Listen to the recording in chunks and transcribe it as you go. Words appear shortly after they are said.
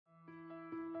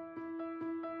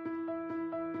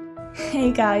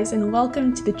Hey guys, and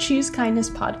welcome to the Choose Kindness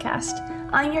podcast.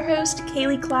 I'm your host,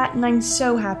 Kaylee Klatt, and I'm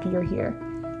so happy you're here.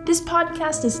 This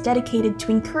podcast is dedicated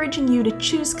to encouraging you to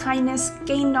choose kindness,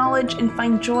 gain knowledge, and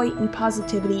find joy and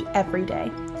positivity every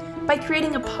day. By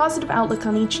creating a positive outlook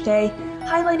on each day,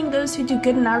 highlighting those who do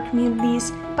good in our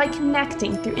communities, by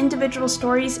connecting through individual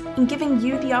stories, and giving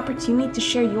you the opportunity to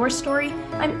share your story,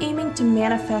 I'm aiming to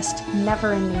manifest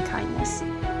never-ending kindness.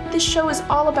 This show is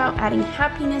all about adding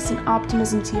happiness and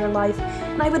optimism to your life,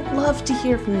 and I would love to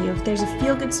hear from you if there's a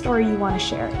feel-good story you want to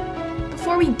share.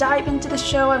 Before we dive into the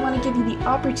show, I want to give you the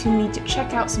opportunity to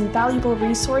check out some valuable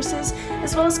resources,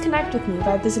 as well as connect with me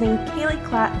by visiting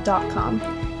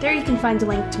kayleeclatt.com. There you can find a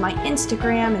link to my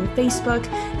Instagram and Facebook,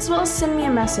 as well as send me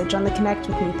a message on the Connect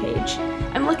With Me page.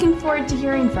 I'm looking forward to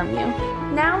hearing from you.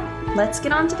 Now, let's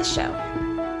get on to the show.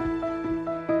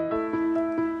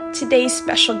 Today's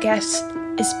special guest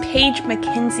is Paige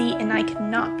McKenzie, and I could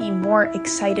not be more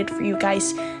excited for you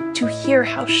guys to hear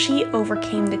how she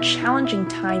overcame the challenging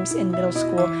times in middle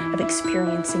school of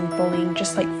experiencing bullying,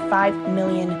 just like 5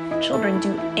 million children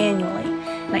do annually.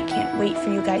 And I can't wait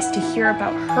for you guys to hear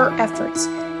about her efforts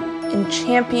in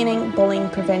championing bullying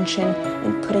prevention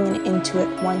and putting an end to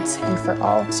it once and for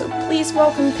all. So please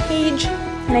welcome Paige,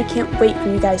 and I can't wait for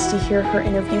you guys to hear her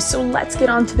interview. So let's get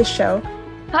on to the show.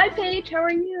 Hi Paige, how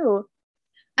are you?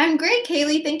 I'm great,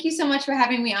 Kaylee. Thank you so much for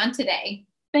having me on today.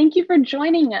 Thank you for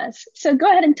joining us. So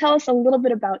go ahead and tell us a little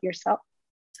bit about yourself.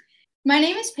 My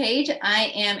name is Paige.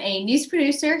 I am a news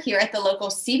producer here at the local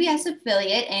CBS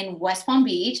affiliate in West Palm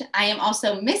Beach. I am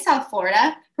also Miss South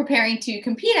Florida, preparing to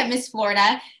compete at Miss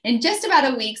Florida in just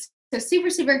about a week. So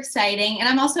super exciting. And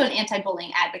I'm also an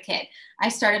anti-bullying advocate. I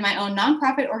started my own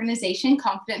nonprofit organization,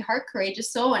 Confident Heart,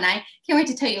 Courageous Soul, and I can't wait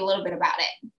to tell you a little bit about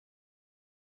it.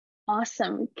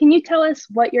 Awesome. Can you tell us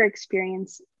what your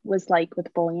experience was like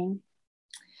with bullying?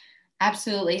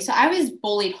 Absolutely. So I was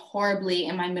bullied horribly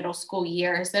in my middle school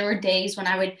years. There were days when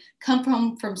I would come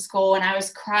home from school and I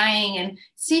was crying, and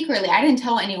secretly I didn't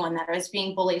tell anyone that I was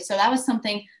being bullied. So that was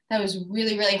something that was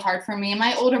really hard for me. And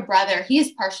my older brother, he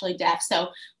is partially deaf. So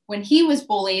when he was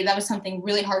bullied, that was something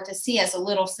really hard to see as a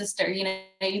little sister. You know,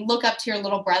 you look up to your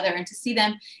little brother, and to see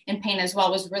them in pain as well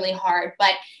was really hard.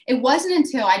 But it wasn't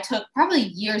until I took probably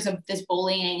years of this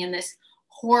bullying and this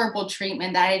horrible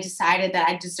treatment that I decided that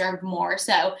I deserved more.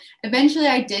 So eventually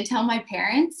I did tell my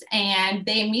parents, and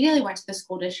they immediately went to the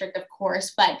school district, of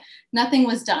course, but nothing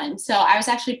was done. So I was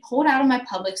actually pulled out of my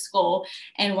public school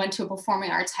and went to a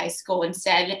performing arts high school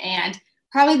instead. And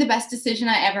probably the best decision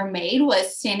I ever made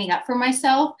was standing up for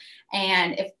myself.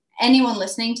 And if anyone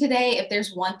listening today, if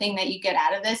there's one thing that you get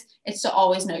out of this, it's to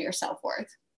always know your self-worth.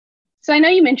 So I know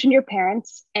you mentioned your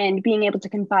parents and being able to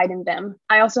confide in them.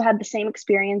 I also had the same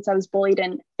experience. I was bullied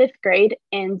in 5th grade,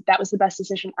 and that was the best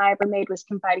decision I ever made, was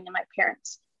confiding in my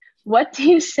parents. What do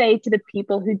you say to the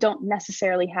people who don't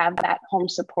necessarily have that home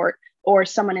support or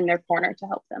someone in their corner to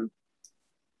help them?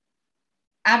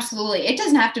 Absolutely. It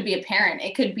doesn't have to be a parent.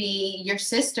 It could be your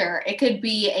sister. It could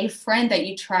be a friend that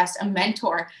you trust, a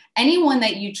mentor, anyone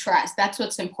that you trust. That's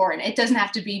what's important. It doesn't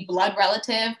have to be blood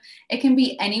relative. It can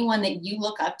be anyone that you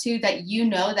look up to, that you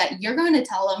know that you're going to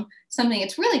tell them something.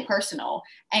 It's really personal.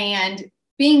 And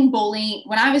being bullied,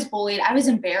 when I was bullied, I was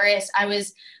embarrassed. I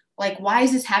was like, why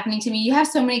is this happening to me? You have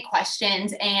so many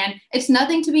questions, and it's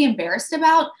nothing to be embarrassed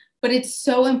about, but it's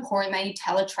so important that you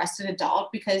tell a trusted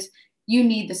adult, because you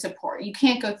need the support. You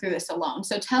can't go through this alone.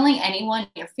 So telling anyone,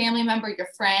 your family member, your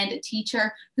friend, a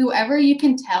teacher, whoever you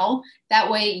can tell, that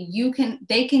way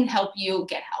they can help you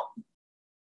get help.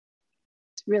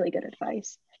 It's really good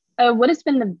advice. What has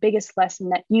been the biggest lesson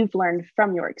that you've learned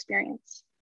from your experience?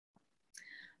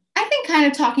 I think kind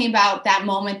of talking about that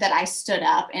moment that I stood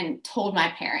up and told my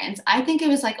parents, I think it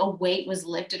was like a weight was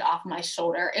lifted off my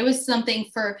shoulder. It was something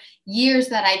for years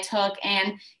that I took.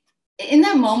 And in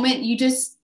that moment,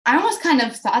 I almost kind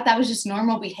of thought that was just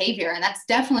normal behavior, and that's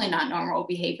definitely not normal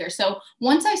behavior. So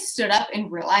once I stood up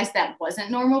and realized that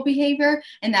wasn't normal behavior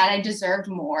and that I deserved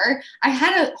more, I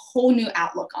had a whole new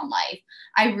outlook on life.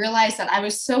 I realized that I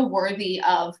was so worthy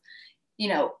of,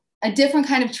 a different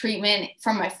kind of treatment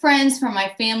from my friends, from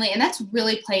my family, and that's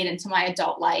really played into my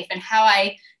adult life and how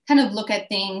I kind of look at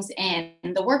things in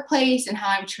the workplace and how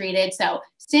I'm treated. So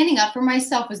standing up for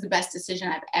myself was the best decision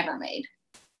I've ever made.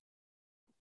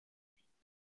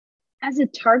 As a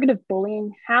target of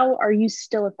bullying, how are you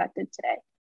still affected today?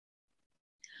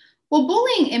 Well,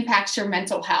 bullying impacts your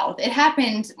mental health. It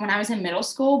happened when I was in middle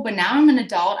school, but now I'm an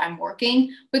adult, I'm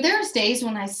working. But there's days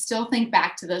when I still think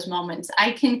back to those moments.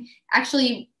 I can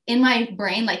actually, in my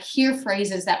brain, hear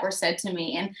phrases that were said to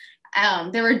me. And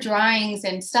There were drawings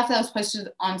and stuff that was posted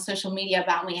on social media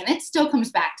about me, and it still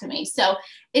comes back to me. So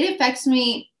it affects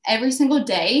me every single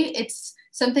day. It's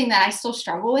something that I still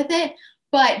struggle with it.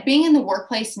 But being in the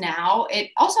workplace now, it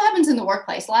also happens in the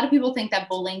workplace. A lot of people think that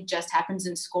bullying just happens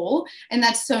in school, and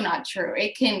that's so not true.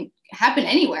 It can happen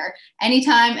anywhere,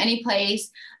 anytime, any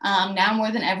place. Now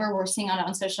more than ever, we're seeing it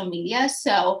on social media.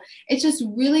 So it's just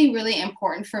really, really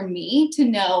important for me to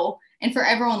know, and for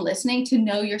everyone listening, to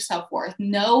know your self-worth,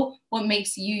 know what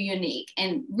makes you unique,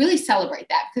 and really celebrate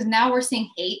that, because now we're seeing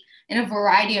hate in a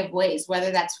variety of ways, whether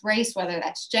that's race, whether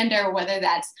that's gender, whether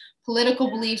that's political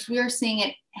beliefs. We are seeing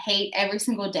it hate every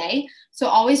single day. So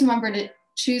always remember to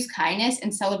choose kindness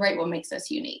and celebrate what makes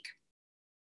us unique.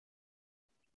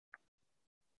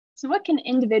 So what can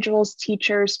individuals,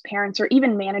 teachers, parents, or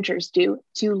even managers do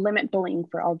to limit bullying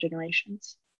for all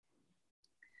generations?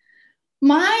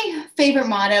 My favorite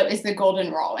motto is the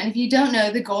golden rule. And if you don't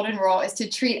know, the golden rule is to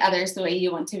treat others the way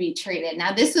you want to be treated.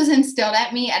 Now, this was instilled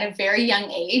at me at a very young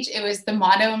age. It was the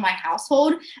motto in my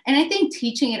household. And I think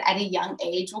teaching it at a young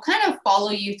age will kind of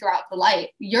follow you throughout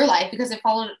your life, because it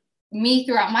followed me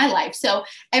throughout my life. So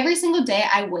every single day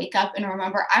I wake up and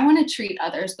remember, I want to treat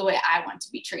others the way I want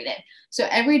to be treated. So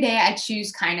every day I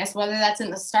choose kindness, whether that's in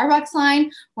the Starbucks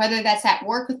line, whether that's at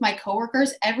work with my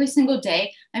coworkers. Every single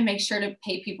day I make sure to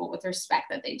pay people with respect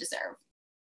that they deserve.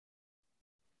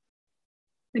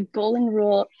 The golden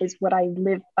rule is what I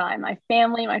live by. My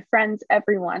family, my friends,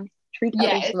 everyone. Treat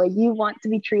others the way you want to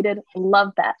be treated.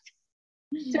 Love that.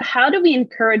 So how do we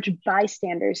encourage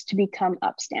bystanders to become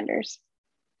upstanders?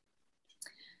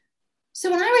 So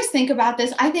when I always think about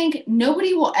this, I think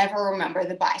nobody will ever remember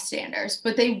the bystanders,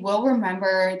 but they will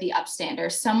remember the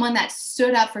upstanders, someone that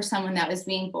stood up for someone that was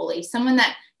being bullied, someone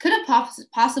that could have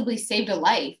possibly saved a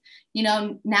life. You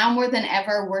know, now more than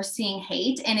ever, we're seeing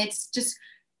hate, and it's just,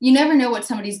 you never know what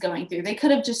somebody's going through. They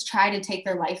could have just tried to take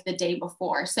their life the day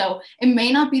before. So it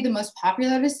may not be the most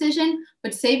popular decision,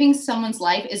 but saving someone's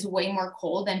life is way more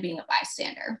cool than being a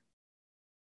bystander.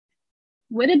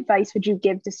 What advice would you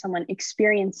give to someone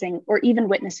experiencing or even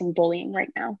witnessing bullying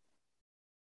right now?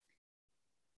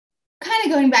 Kind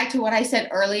of going back to what I said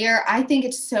earlier, I think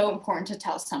it's so important to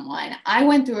tell someone. I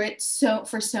went through it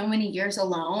for so many years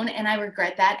alone, and I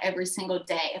regret that every single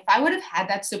day. If I would have had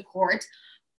that support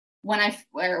when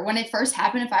it first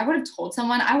happened, if I would have told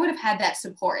someone, I would have had that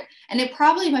support. And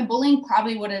my bullying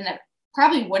probably would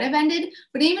have ended.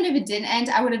 But even if it didn't end,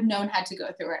 I would have known how to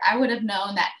go through it. I would have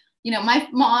known that, you know, my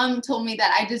mom told me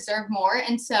that I deserve more.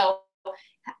 And so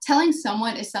telling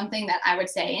someone is something that I would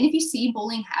say. And if you see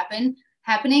bullying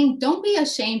happening, don't be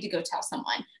ashamed to go tell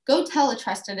someone. Go tell a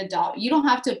trusted adult. You don't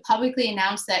have to publicly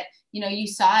announce that, you know, you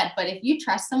saw it. But if you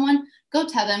trust someone, go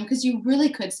tell them, because you really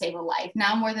could save a life.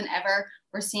 Now more than ever,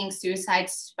 we're seeing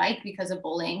suicides spike because of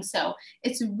bullying. So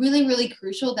it's really, really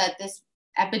crucial that this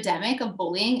epidemic of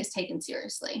bullying is taken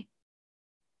seriously.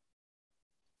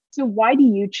 So why do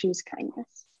you choose kindness?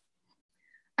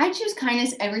 I choose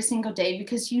kindness every single day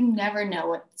because you never know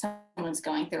what someone's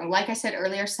going through. Like I said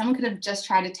earlier, someone could have just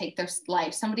tried to take their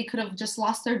life. Somebody could have just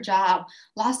lost their job,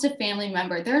 lost a family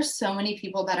member. There are so many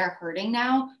people that are hurting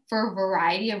now for a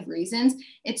variety of reasons.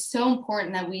 It's so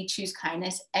important that we choose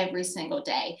kindness every single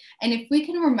day. And if we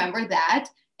can remember that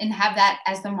and have that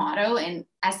as the motto, and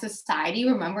as society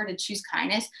remember to choose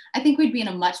kindness, I think we'd be in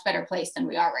a much better place than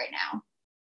we are right now.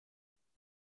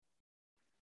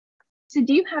 So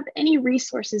do you have any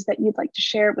resources that you'd like to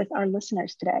share with our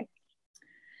listeners today?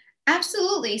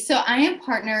 Absolutely. So I am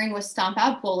partnering with Stomp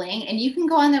Out Bullying, and you can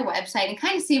go on their website and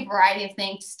kind of see a variety of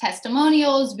things,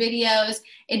 testimonials, videos,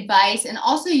 advice, and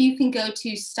also you can go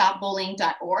to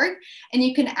stopbullying.org and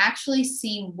you can actually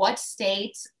see what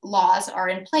states' laws are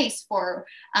in place for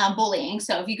bullying.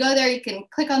 So if you go there, you can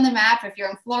click on the map. If you're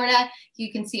in Florida,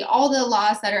 you can see all the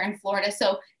laws that are in Florida.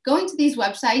 So going to these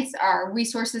websites are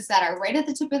resources that are right at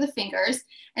the tip of the fingers.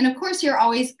 And of course, you're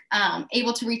always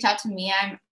able to reach out to me.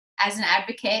 I'm as an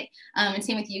advocate, and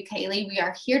same with you, Kaylee. We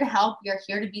are here to help. We are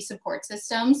here to be support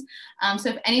systems. So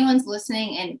if anyone's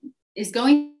listening and is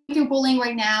going through bullying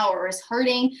right now or is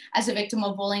hurting as a victim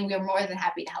of bullying, we are more than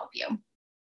happy to help you.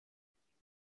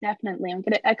 Definitely. I'm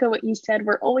going to echo what you said.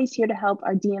 We're always here to help.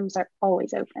 Our DMs are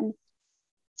always open.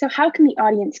 So how can the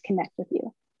audience connect with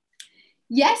you?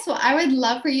 Yes, well, I would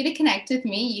love for you to connect with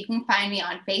me. You can find me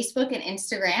on Facebook and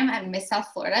Instagram at Miss South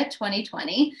Florida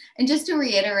 2020. And just to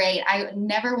reiterate, I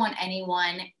never want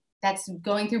anyone that's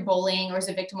going through bullying or is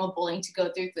a victim of bullying to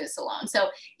go through this alone. So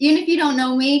even if you don't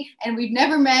know me and we've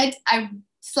never met, I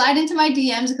slide into my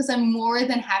DMs because I'm more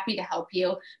than happy to help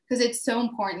you, because it's so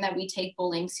important that we take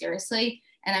bullying seriously.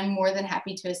 and I'm more than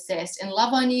happy to assist and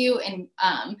love on you and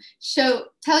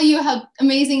tell you how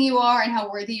amazing you are and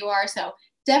how worthy you are. So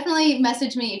definitely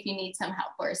message me if you need some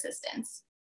help or assistance.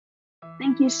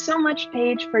 Thank you so much,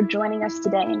 Paige, for joining us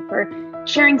today and for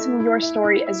sharing some of your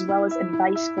story as well as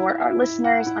advice for our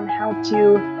listeners on how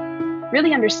to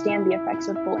really understand the effects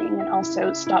of bullying and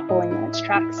also stop bullying in its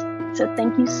tracks. So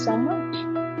thank you so much.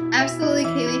 Absolutely,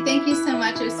 Kaylee. Thank you so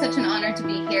much. It was such an honor to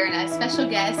be here and a special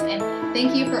guest. And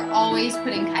thank you for always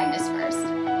putting kindness first.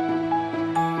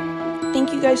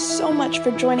 Thank you guys so much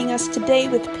for joining us today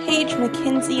with Paige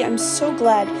McKenzie. I'm so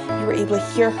glad you were able to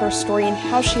hear her story and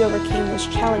how she overcame those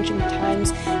challenging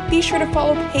times. Be sure to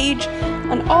follow Paige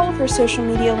on all of her social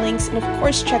media links, and of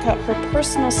course check out her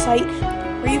personal site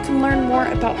where you can learn more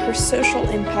about her social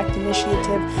impact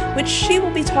initiative, which she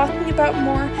will be talking about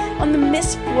more on the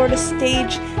Miss Florida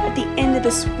stage at the end of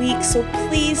this week. So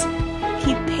please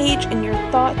keep Paige in your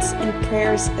thoughts and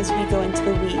prayers as we go into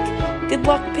the week. Good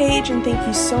luck, Paige, and thank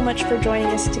you so much for joining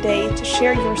us today to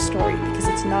share your story, because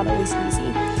it's not always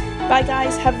easy. Bye,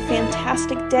 guys. Have a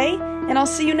fantastic day, and I'll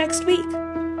see you next week.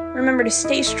 Remember to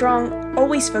stay strong,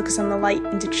 always focus on the light,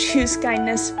 and to choose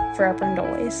kindness forever and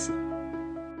always.